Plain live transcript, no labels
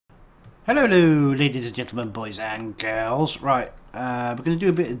Hello, hello, ladies and gentlemen, boys and girls. Right, we're going to do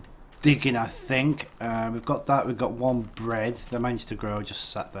a bit of digging, I think. We've got that. We've got one bread that managed to grow, just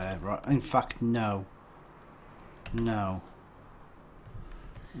sat there. Right, in fact, no. No.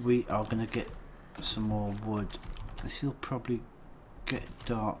 We are going to get some more wood. This will probably get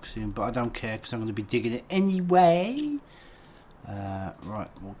dark soon, but I don't care because I'm going to be digging it anyway. Right,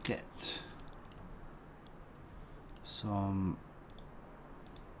 we'll get some...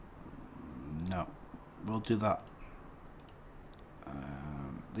 No, we'll do that.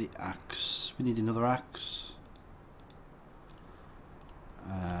 The axe. We need another axe.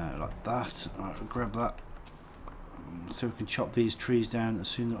 Like that. Alright, we'll grab that. So we can chop these trees down as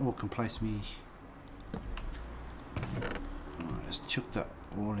soon as all can place me. Right, let's chuck that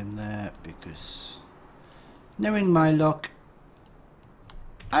all in there because knowing my luck,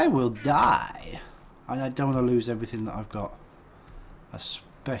 I will die. And I don't want to lose everything that I've got.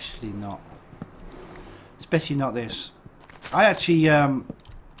 Especially not this. I actually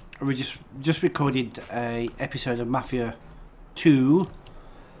we just recorded a episode of Mafia 2.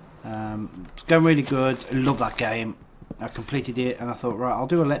 It's going really good. I love that game. I completed it and I thought, right, I'll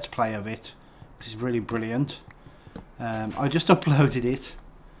do a let's play of it because it's really brilliant. I just uploaded it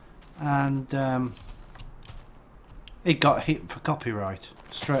and it got hit for copyright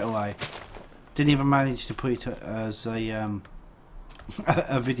straight away. Didn't even manage to put it as a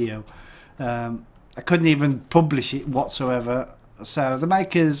a video. I couldn't even publish it whatsoever. So the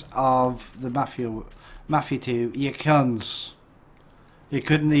makers of the Mafia 2, you cunts, you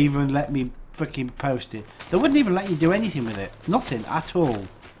couldn't even let me fucking post it. They wouldn't even let you do anything with it. Nothing at all.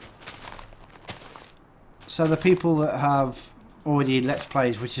 So the people that have already let's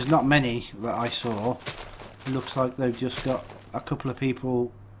plays, which is not many that I saw, it looks like they've just got a couple of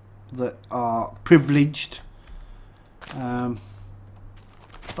people that are privileged.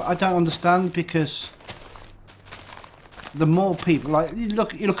 But I don't understand because the more people, like you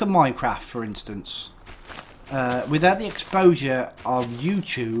look at Minecraft for instance, without the exposure of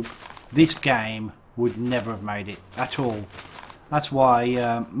YouTube, this game would never have made it at all. That's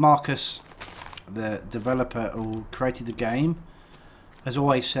why Marcus, the developer who created the game, has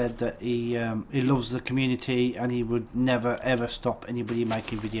always said that he loves the community and he would never ever stop anybody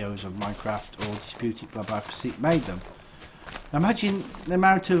making videos of Minecraft or disputing blah blah because he made them. Imagine the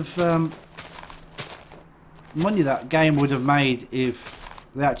amount of money that game would have made if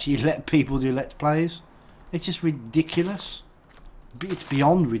they actually let people do let's plays. It's just ridiculous. It's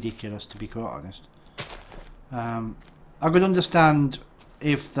beyond ridiculous, to be quite honest. I could understand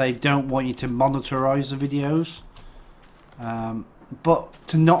if they don't want you to monetize the videos, but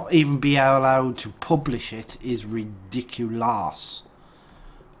to not even be allowed to publish it is ridiculous.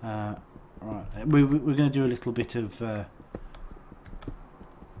 Right, we're going to do a little bit of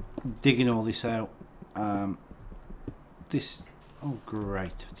digging all this out. This, oh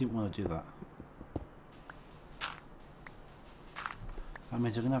great, I didn't want to do that. That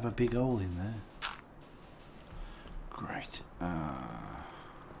means I'm going to have a big hole in there. Great.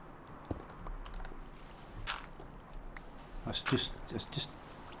 That's just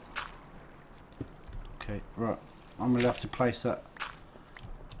okay, right, I'm going to have to place that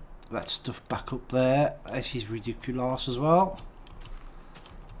stuff back up there. This is ridiculous as well.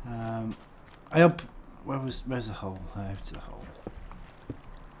 I hope. Where's the hole? There's the hole.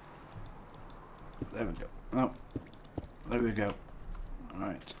 There we go. No, there we go.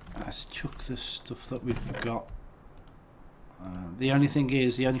 Right, let's chuck the stuff that we've got. The only thing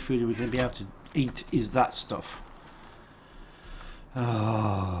is, the only food we're going to be able to eat is that stuff. But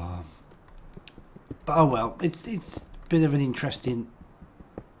oh well, it's a bit of an interesting.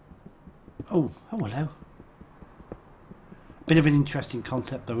 Oh hello. Bit of an interesting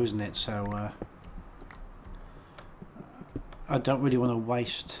concept though, isn't it? So I don't really want to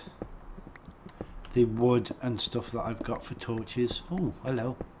waste the wood and stuff that I've got for torches. Oh,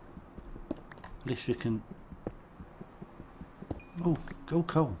 hello. At least we can... Oh, go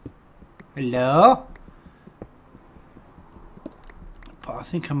coal. Hello? But I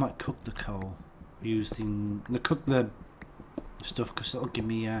think I might cook the coal using... cook the stuff because it'll give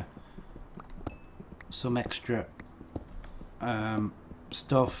me some extra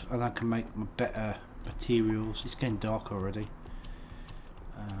stuff and I can make better materials. It's getting dark already.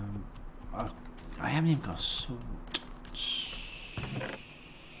 I haven't even got a sword.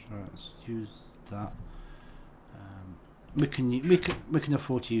 Right, let's use that. We can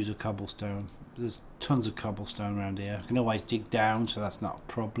afford to use a cobblestone. There's tons of cobblestone around here. I can always dig down, so that's not a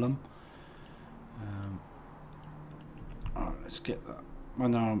problem. Alright, let's get that. I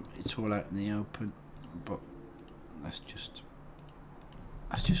know it's all out in the open, but let's just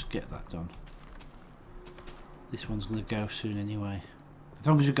Let's just get that done. This one's going to go soon anyway. As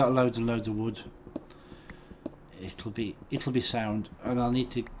long as we've got loads and loads of wood, it'll be sound. And I'll need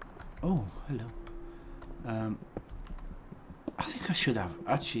to. Oh, hello. I think I should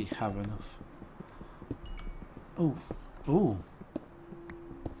actually have enough. Oh, oh.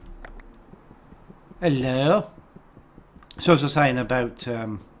 Hello. So as I was saying about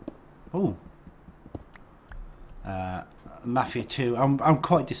Mafia 2, I'm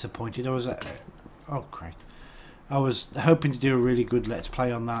quite disappointed. I was oh great. I was hoping to do a really good let's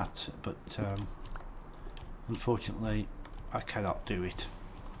play on that, but unfortunately I cannot do it.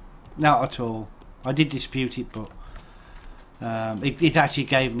 Not at all. I did dispute it, but it actually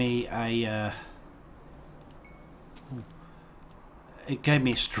gave me a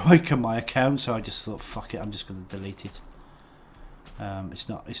strike on my account, so I just thought, fuck it, I'm just going to delete it.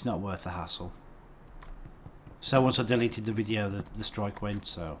 It's not worth the hassle. So once I deleted the video, the strike went.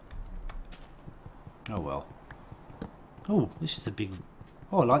 So oh well. Oh, this is a big.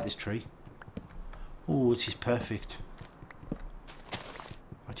 Oh, I like this tree. Oh, this is perfect.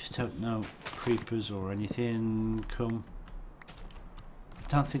 I just hope no creepers or anything come. I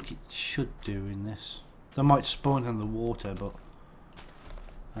don't think it should do in this. They might spawn in the water, but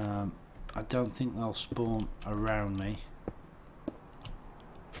I don't think they'll spawn around me.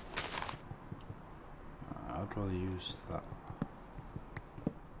 I'd rather use that.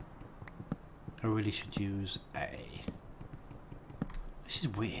 I really should use A. This is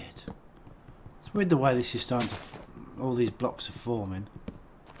weird. It's weird the way this is starting to. All these blocks are forming.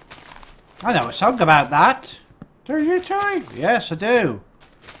 I know a song about that. Do you, Ty? Yes, I do.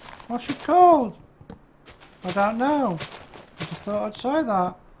 What's it called? I don't know. I just thought I'd say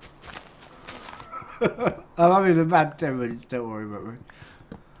that. I'm having a bad 10 minutes, don't worry about me.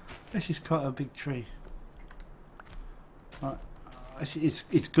 This is quite a big tree. Right.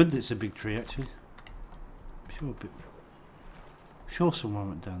 It's good that it's a big tree, actually. I'm sure someone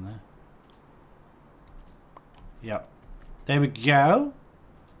went down there. Yep. There we go.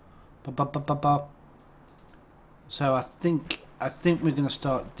 So I think we're going to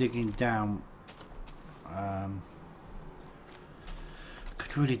start digging down.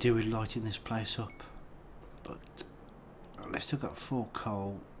 Could really do with lighting this place up, but I've still got 4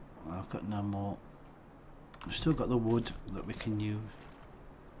 coal. I've got no more. I've still got the wood that we can use.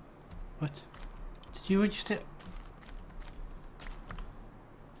 What? Did you register?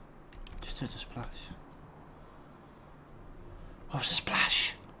 Just heard a splash. What was the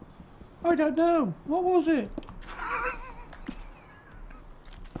splash? I don't know. What was it?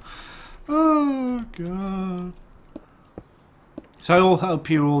 Oh god. So I hope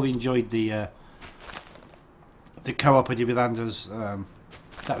you all enjoyed the co-op I did with Anders.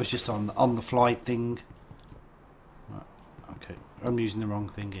 That was just on the fly thing. Right, okay, I'm using the wrong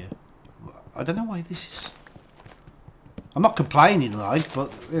thing here. I don't know why this is. I'm not complaining, like,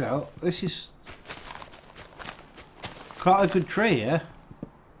 but you know, this is quite a good tree, yeah.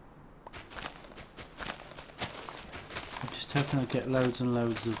 I'm just hoping I get loads and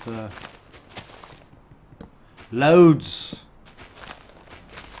loads of loads.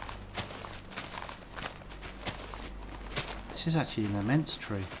 This is actually an immense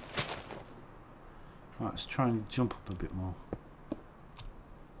tree. Right, let's try and jump up a bit more.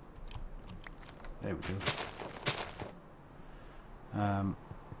 There we go.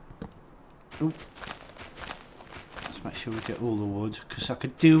 Ooh. Let's make sure we get all the wood, because I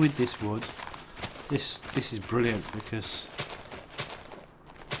could do with this wood. This is brilliant because.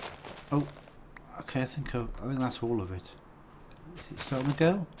 Oh, okay. I think that's all of it. Is it starting to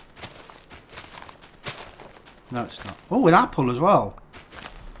go? No, it's not. Oh, an apple as well.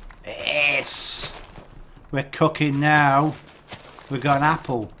 Yes, we're cooking now. We've got an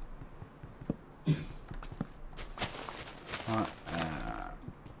apple. Right.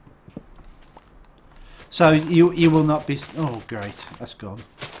 So you will not be. Oh, great, that's gone.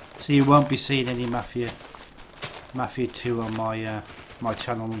 So you won't be seeing any Mafia 2 on my my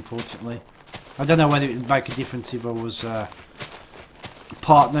channel, unfortunately. I don't know whether it would make a difference if I was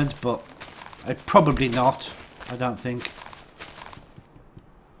partnered, but probably not. I don't think.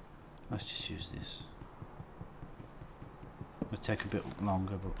 Let's just use this. It'll take a bit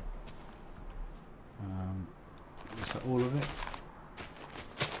longer, but is that all of it?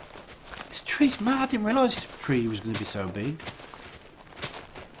 This tree's mad. I didn't realise this tree was going to be so big.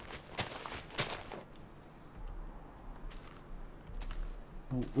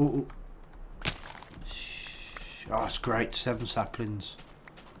 Oh, it's great. 7 saplings.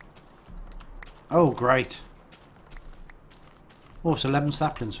 Oh, great. Oh, it's 11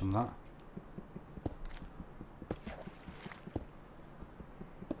 saplings from that.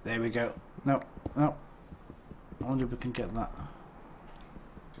 There we go. No, no. I wonder if we can get that.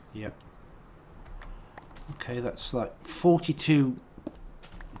 Yep. Okay, that's like 42.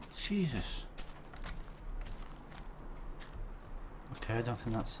 Jesus. Okay, I don't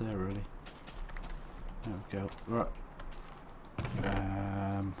think that's there really. There we go. Right.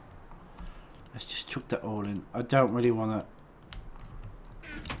 Let's just chuck that all in. I don't really want to.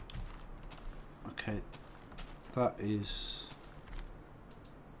 Okay, that is.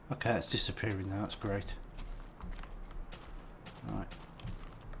 Okay, it's disappearing now. That's great. Right.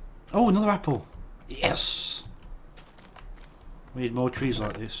 Oh, another apple. Yes. We need more trees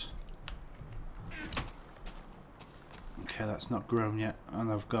like this. Okay, that's not grown yet,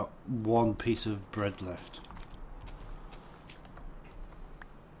 and I've got one piece of bread left.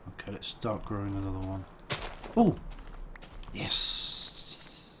 Okay, let's start growing another one. Oh,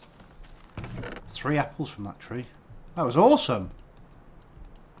 yes! 3 apples from that tree. That was awesome.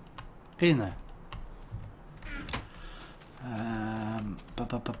 Get in there.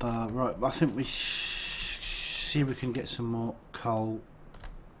 Right, I think we see if we can get some more coal.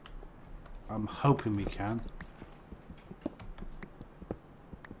 I'm hoping we can.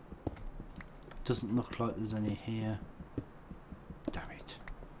 Doesn't look like there's any here. Damn it.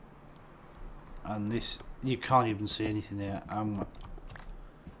 And this, you can't even see anything here. I'm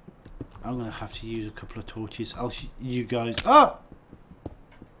gonna have to use a couple of torches. Else you guys, oh!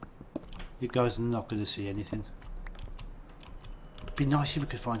 You guys are not gonna see anything. It'd be nice if we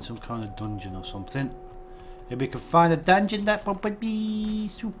could find some kind of dungeon or something. If we could find a dungeon, that would be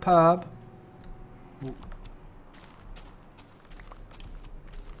superb. Ooh.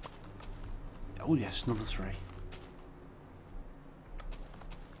 Oh yes, another 3.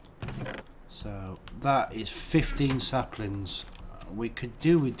 So that is 15 saplings. We could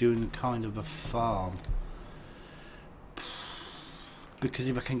do with doing kind of a farm, because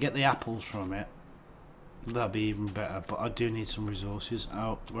if I can get the apples from it, that'd be even better. But I do need some resources.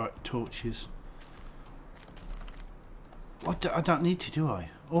 Oh, right, torches. I don't need to, do I?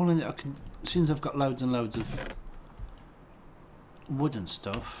 All in it, I can, since I've got loads and loads of wood and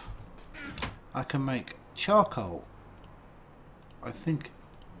stuff, I can make charcoal. I think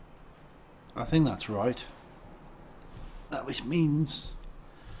that's right. That which means,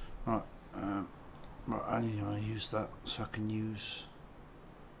 right, right, I need to use that so I can use.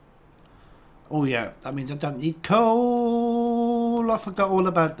 Oh yeah, that means I don't need coal. I forgot all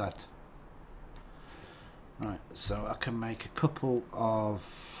about that. Right, so I can make a couple of.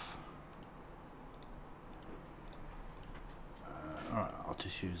 Alright, I'll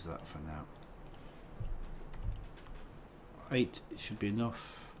just use that for now. 8 should be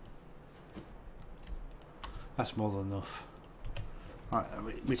enough. That's more than enough. Right,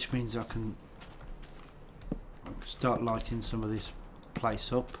 which means I can start lighting some of this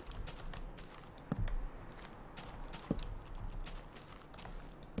place up.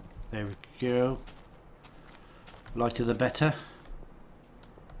 There we go. Lighter the better.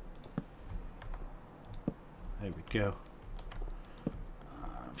 There we go.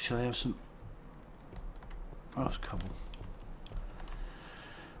 Shall I have some? Oh, it's cobble.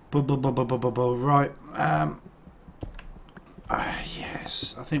 Right.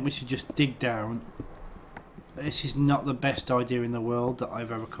 Yes, I think we should just dig down. This is not the best idea in the world that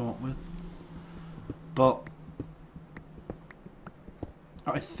I've ever come up with, but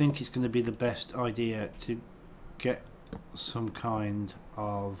I think it's going to be the best idea to get some kind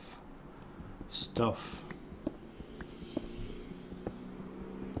of stuff.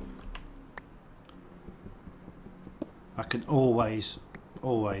 I can always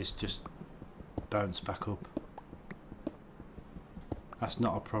just bounce back up. That's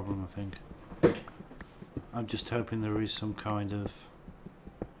not a problem, I think. I'm just hoping there is some kind of.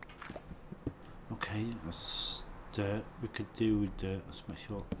 Okay, that's dirt. We could do with dirt. Let's make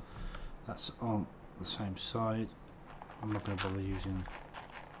sure that's on the same side. I'm not going to bother using.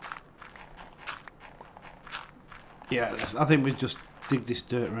 Yeah, I think we just dig this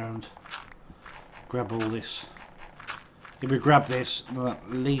dirt around. Grab all this. If we grab this, then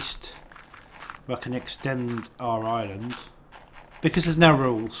at least we can extend our island. Because there's no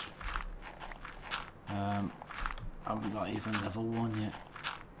rules. I'm not even level 1 yet.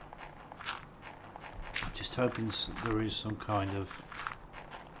 I'm just hoping there is some kind of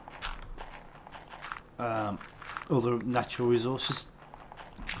other natural resources.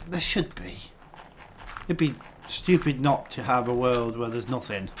 There should be. It'd be stupid not to have a world where there's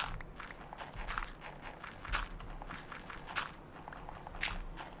nothing.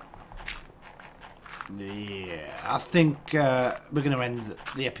 Yeah, I think we're going to end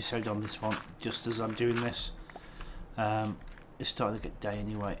the episode on this one, just as I'm doing this. it's starting to get day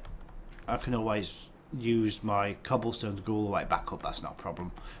anyway. I can always use my cobblestone to go all the way back up. That's not a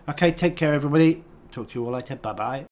problem. Okay, take care everybody. Talk to you all later. Bye bye.